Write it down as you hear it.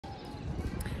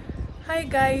Hi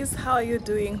guys, how are you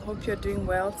doing? Hope you're doing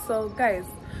well. So guys,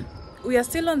 we are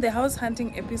still on the house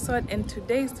hunting episode and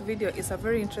today's video is a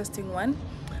very interesting one.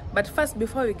 But first,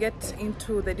 before we get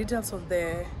into the details of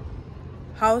the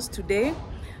house today,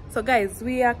 so guys,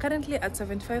 we are currently at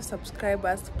 75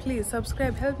 subscribers. Please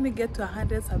subscribe, help me get to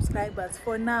 100 subscribers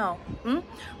for now,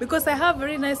 because I have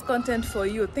very nice content for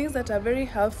you, things that are very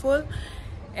helpful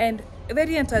and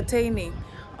very entertaining.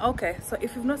 Okay, so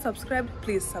if you've not subscribed,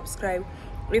 please subscribe.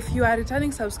 If you are a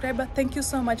returning subscriber, thank you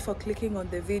so much for clicking on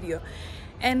the video.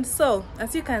 And so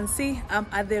as you can see, I'm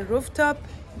at the rooftop.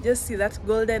 Just see that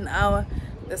golden hour,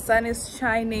 the sun is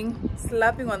shining,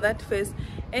 slapping on that face.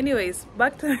 Anyways,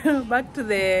 back to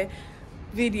the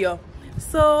video.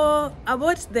 So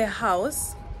about the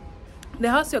house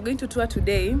you're going to tour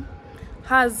today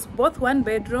has both 1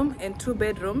 bedroom and 2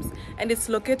 bedrooms, and it's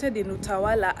located in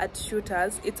Utawala at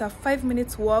Shooters. It's a 5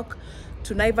 minutes walk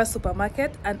to Nairobi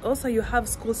supermarket, and also you have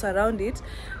schools around it.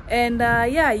 And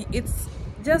yeah, it's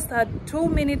just a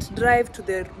 2-minute drive to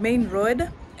the main road,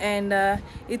 and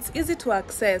it's easy to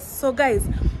access. So guys,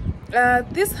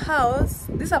 these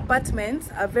apartments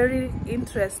are very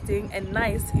interesting and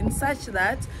nice in such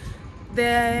that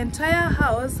the entire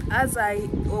house has a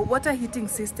water heating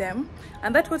system,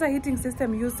 and that water heating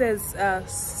system uses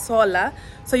solar,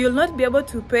 so you'll not be able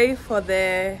to pay for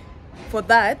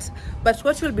that, but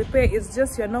what you'll be paying is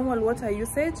just your normal water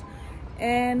usage.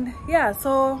 And yeah,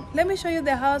 so let me show you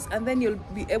the house and then you'll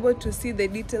be able to see the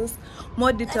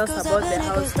more details about the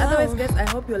house. Otherwise guys, I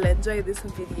hope you'll enjoy this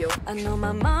video. I know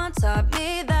my mom taught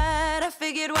me that. I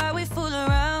figured why we fool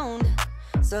around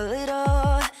so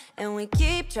little, and we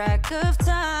keep track of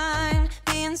time,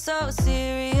 being so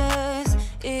serious,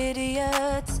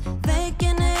 idiots,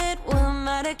 thinking it will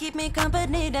matter, keep me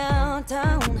company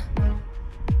downtown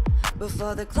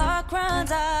before the clock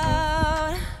runs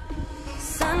out.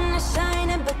 Sun is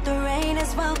shining, but the rain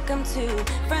is welcome too.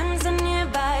 Friends are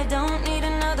nearby, don't need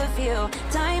another view.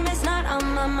 Time is not on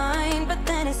my mind, but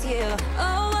then it's you.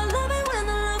 Oh, I love it when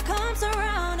the love comes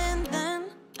around, and then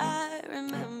I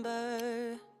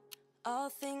remember all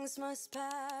things must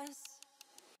pass.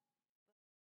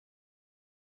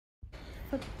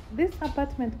 So this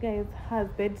apartment guys has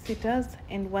bed sitters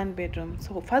and 1 bedroom.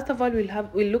 So first of all,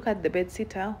 we'll look at the bed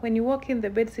sitter. When you walk in, the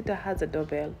bed sitter has a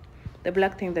doorbell, the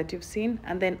black thing that you've seen,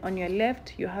 and then on your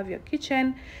left you have your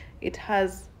kitchen. It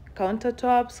has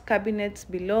countertops, cabinets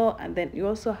below, and then you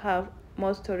also have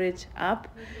more storage up,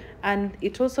 and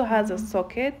it also has a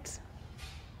socket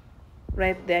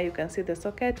right there. You can see the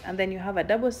socket, and then you have a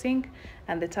double sink,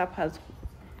 and the tap has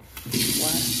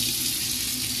water.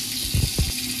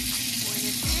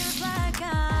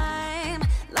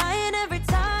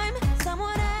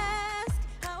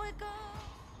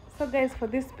 So guys, for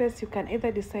this space you can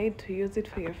either decide to use it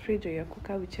for your fridge or your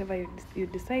cooker, whichever you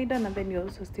decide on, and then you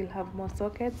also still have more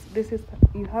sockets.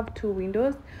 You have 2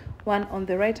 windows, one on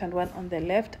the right and one on the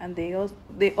left, and they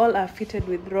all are fitted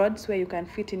with rods where you can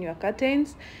fit in your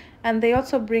curtains, and they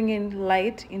also bring in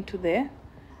light into the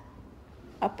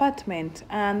apartment.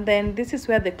 And then this is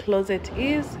where the closet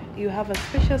is. You have a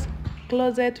spacious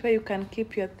closet where you can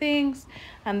keep your things,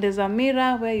 and there's a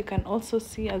mirror where you can also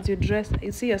see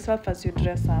you see yourself as you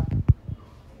dress up.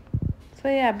 So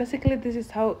yeah, basically this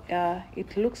is how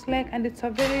it looks like, and it's a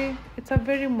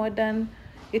very modern,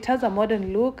 it has a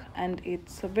modern look, and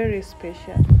it's very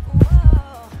spacious.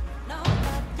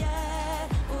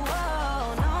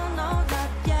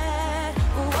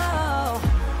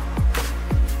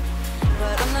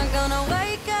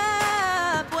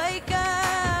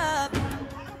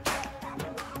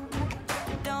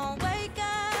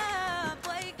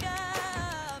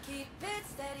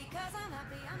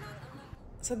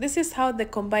 So this is how the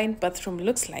combined bathroom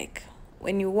looks like.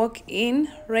 When you walk in,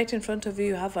 right in front of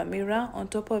you have a mirror. On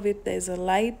top of it there's a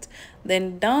light.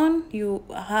 Then down you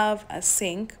have a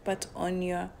sink, but on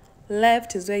your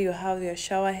left is where you have your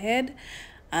shower head,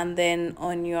 and then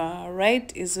on your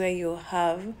right is where you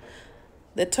have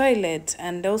the toilet.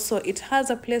 And also it has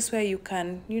a place where you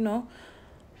can,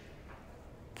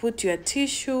 put your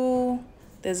tissue.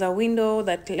 There's a window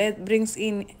that brings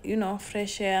in,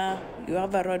 fresh air. You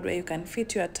have a rod where you can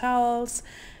fit your towels.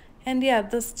 And yeah,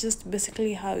 that's just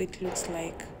basically how it looks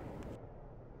like.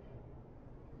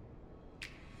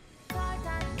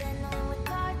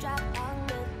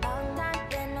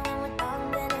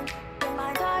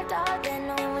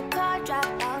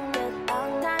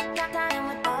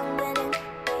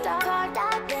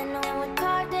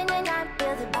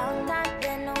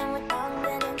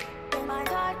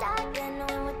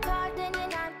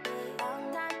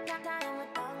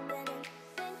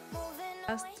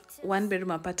 One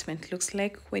bedroom apartment looks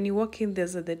like. When you walk in,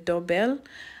 there's the doorbell,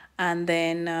 And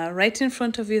then right in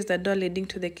front of you is the door leading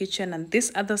to the kitchen, and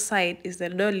this other side is the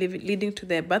door leading to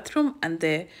the bathroom and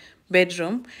the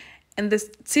bedroom. And the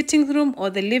sitting room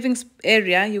or the living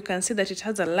area, you can see that it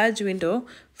has a large window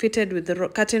fitted with the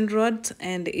curtain rods,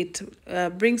 and it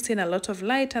brings in a lot of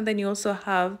light. And then you also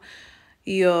have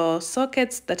your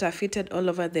sockets that are fitted all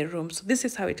over the room. So this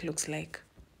is how it looks like.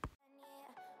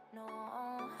 No,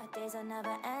 our days are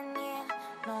never end, yeah.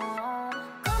 No,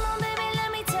 come on, baby,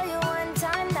 let me tell you one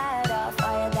time that our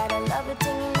fire got a love it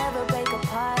till you never break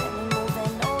apart. And we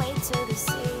moving away to the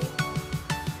sea,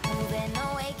 moving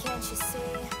away, can't you see?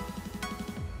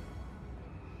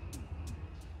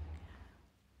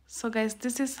 So guys,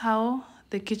 this is how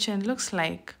the kitchen looks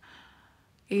like.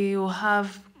 You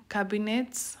have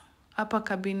cabinets, upper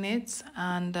cabinets,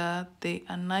 and they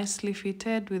are nicely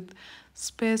fitted with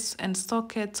space and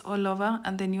sockets all over.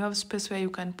 And then you have space where you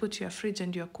can put your fridge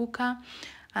and your cooker,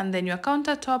 and then your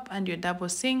countertop and your double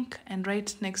sink. And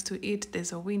right next to it,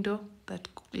 there's a window that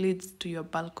leads to your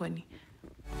balcony.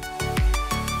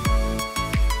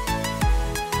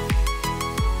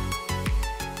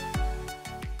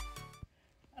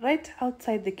 Right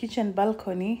outside the kitchen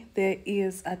balcony, there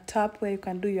is a tap where you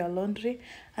can do your laundry.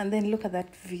 And then look at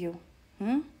that view.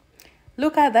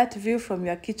 Look at that view from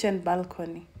your kitchen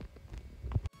balcony.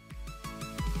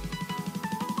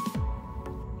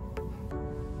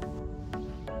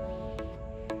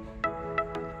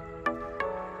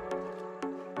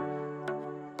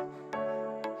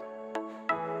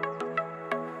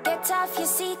 Get off your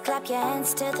seat, clap your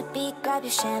hands to the beat, grab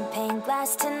your champagne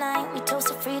glass tonight. We toast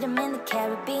to freedom in the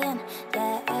Caribbean,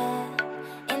 yeah,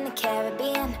 in the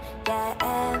Caribbean, yeah.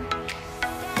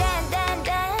 Dan, dan,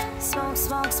 dan, smoke,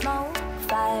 smoke, smoke,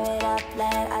 fire it up,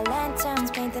 let our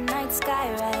lanterns paint the night sky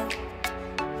red,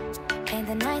 paint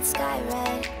the night sky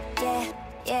red, yeah,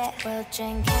 yeah. We'll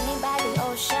drink honey by the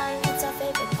ocean, it's our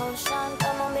favorite potion.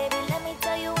 Come on, baby, let me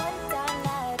tell you one time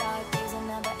that our days will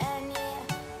never end, yeah.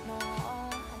 No, our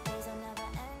days will never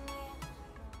end,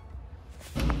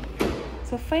 yeah.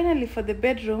 So finally, for the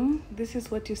bedroom, this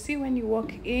is what you see when you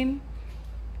walk in.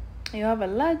 You have a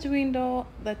large window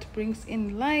that brings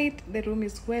in light. The room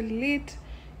is well lit.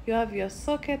 You have your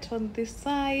socket on this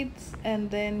side, and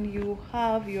then you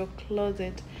have your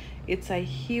closet. It's a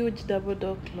huge double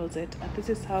door closet, and this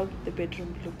is how the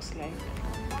bedroom looks like.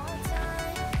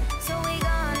 So we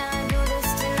gonna do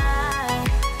this tonight.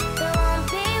 There won't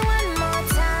be one more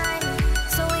time.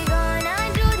 So we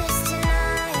gonna do this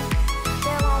tonight.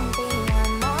 There won't be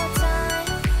one more time.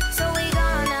 So we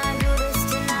gonna do this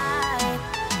tonight.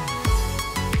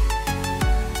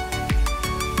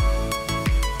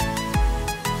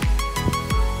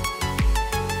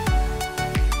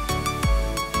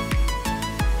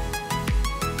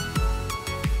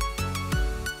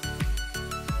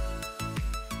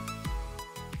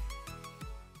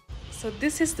 So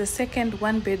this is the second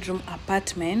one-bedroom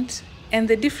apartment, and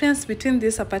the difference between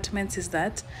these apartments is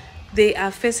that they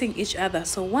are facing each other.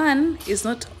 So one is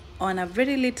not on a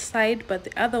very lit side, but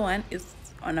the other one is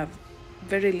on a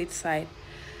very lit side.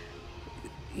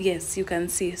 Yes, you can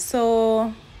see.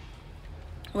 So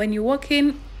when you walk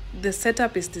in, the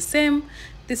setup is the same.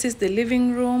 This is the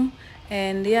living room,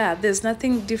 and yeah, there's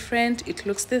nothing different. It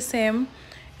looks the same.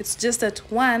 It's just that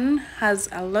one has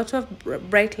a lot of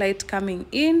bright light coming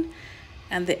in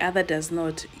and the other does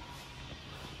not.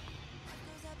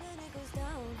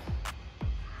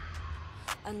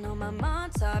 I know my mom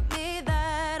taught me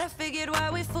that. I figured why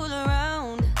we fool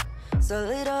around so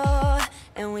little,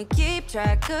 and we keep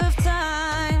track of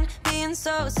time, being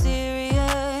so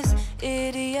serious,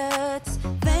 idiots,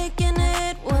 thinking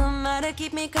it will matter,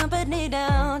 keep me company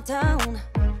downtown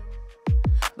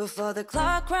before the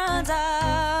clock runs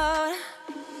out.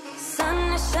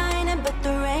 Sun is shining, but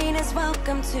the rain is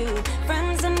welcome too.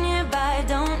 Friends are nearby,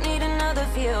 don't need another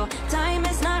view. Time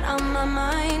is not on my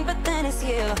mind, but then it's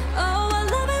you. Oh, I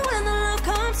love it when the love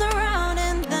comes around,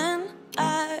 and then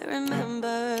I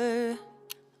remember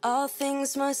all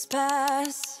things must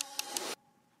pass.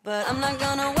 But I'm not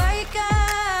gonna wake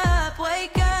up,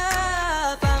 wake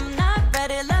up. I'm not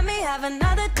ready, let me have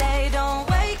another day. Don't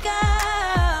wake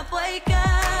up, wake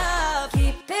up.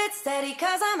 Keep it steady,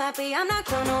 cause I'm happy, I'm not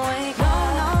gonna wake up.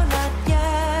 No, not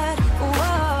yet,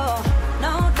 whoa.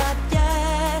 No, not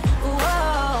yet,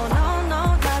 whoa. No,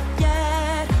 not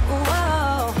yet,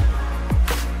 whoa.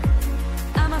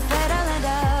 I'm afraid I'll end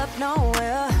up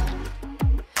nowhere.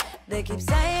 They keep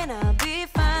saying I'll be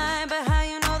fine, but how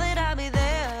you know that I'll be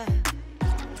there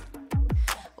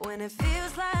when it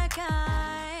feels like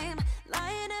I'm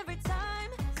lying every time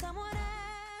someone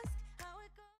asks how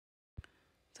it goes?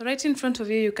 So right in front of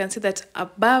you, you can see that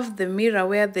above the mirror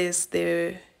where there's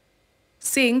the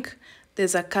sink,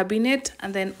 there's a cabinet,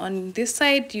 and then on this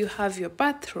side you have your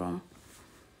bathroom.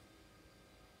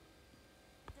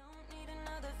 Don't need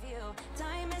another view.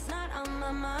 Time is not on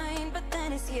my mind, but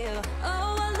then it's you.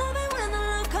 Oh, I love it when the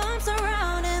love comes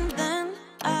around, and then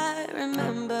I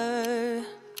remember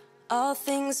all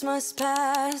things must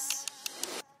pass.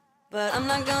 But I'm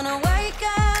not gonna wake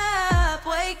up,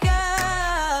 wake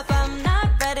up. I'm not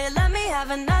ready, let me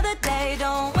have another day.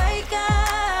 Don't wake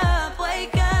up,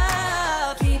 wake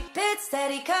up. Keep it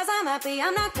steady, cause I'm happy,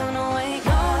 I'm not gonna wake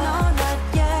up. No, no, not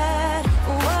yet,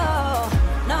 whoa.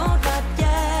 No, not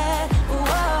yet,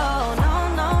 whoa. No,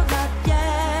 no, not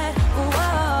yet,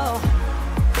 whoa.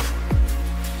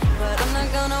 But I'm not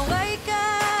gonna wake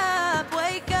up,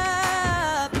 wake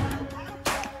up.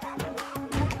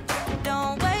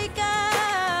 Don't wake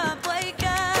up, wake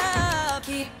up.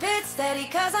 Keep it steady,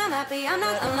 cause I'm happy, I'm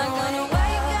not gonna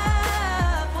wake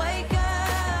up, wake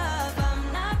up.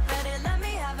 I'm not ready, let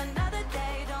me have another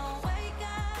day. Don't wake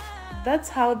up. That's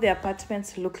how the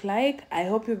apartments look like. I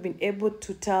hope you've been able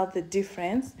to tell the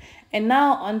difference. And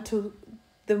now on to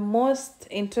the most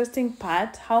interesting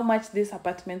part, how much these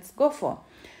apartments go for.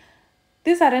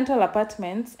 These are rental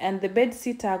apartments, and the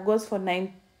bedsitter goes for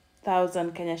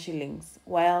 9,000 Kenya shillings,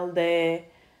 while the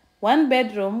one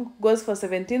bedroom goes for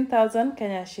 17,000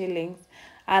 Kenya shillings.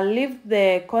 I'll leave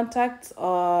the contacts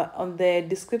on the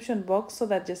description box, so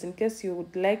that just in case you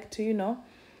would like to,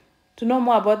 to know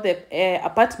more about the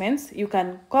apartments, you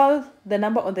can call the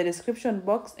number on the description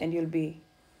box and you'll be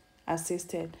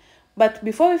assisted. But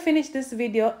before we finish this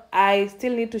video, I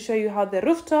still need to show you how the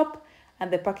rooftop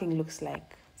and the parking looks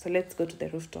like. So let's go to the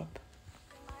rooftop.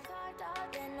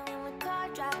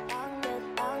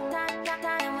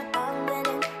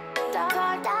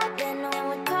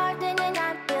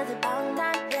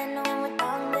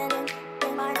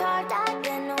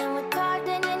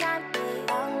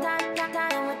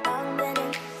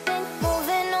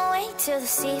 To the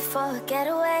sea for a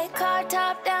getaway, car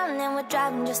top down, and we're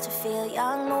driving just to feel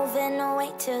young. Moving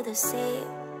away to the sea,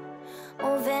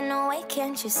 moving away,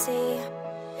 can't you see?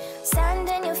 Sand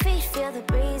in your feet, feel the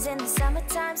breeze in the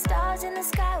summertime. Stars in the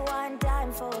sky, one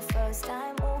dime for a first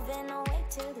time. Moving away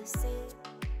to the sea,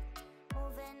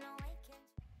 moving away, can't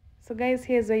you... So guys,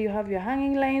 here's where you have your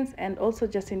hanging lines, and also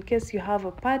just in case you have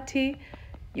a party,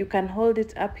 you can hold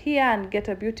it up here and get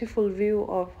a beautiful view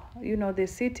of the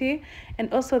city.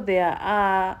 And also there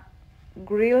are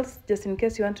grills just in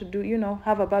case you want to do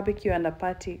have a barbecue and a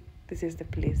party. This is the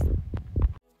place. We'll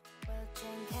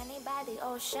drink honey by the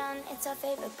ocean, it's our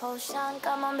favorite potion.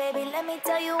 Come on baby, let me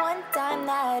tell you one time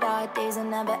that our days will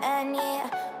never end, yeah.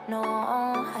 No,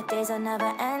 our days will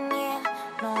never end, yeah.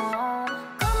 No.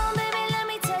 Come on baby, let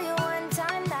me tell you one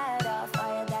time that our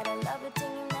fire, that I love it till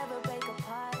you never break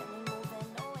apart. And we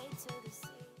moving away to the sea.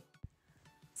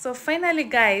 So finally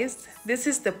guys, this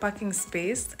is the parking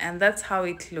space, and that's how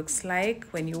it looks like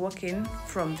when you walk in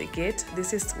from the gate.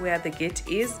 This is where the gate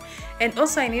is. And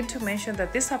also I need to mention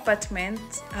that this apartment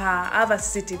have a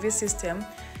CCTV system,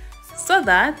 so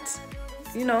that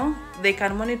they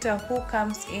can monitor who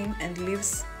comes in and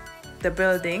leaves the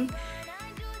building.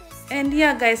 And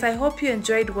yeah guys, I hope you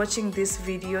enjoyed watching this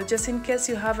video. Just in case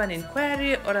you have an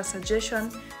inquiry or a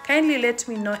suggestion, kindly let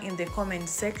me know in the comment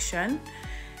section.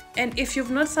 And if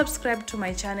you've not subscribed to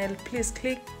my channel, please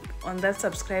click on that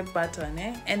subscribe button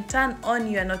and turn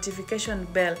on your notification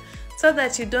bell, so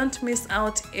that you don't miss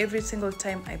out every single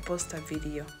time I post a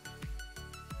video.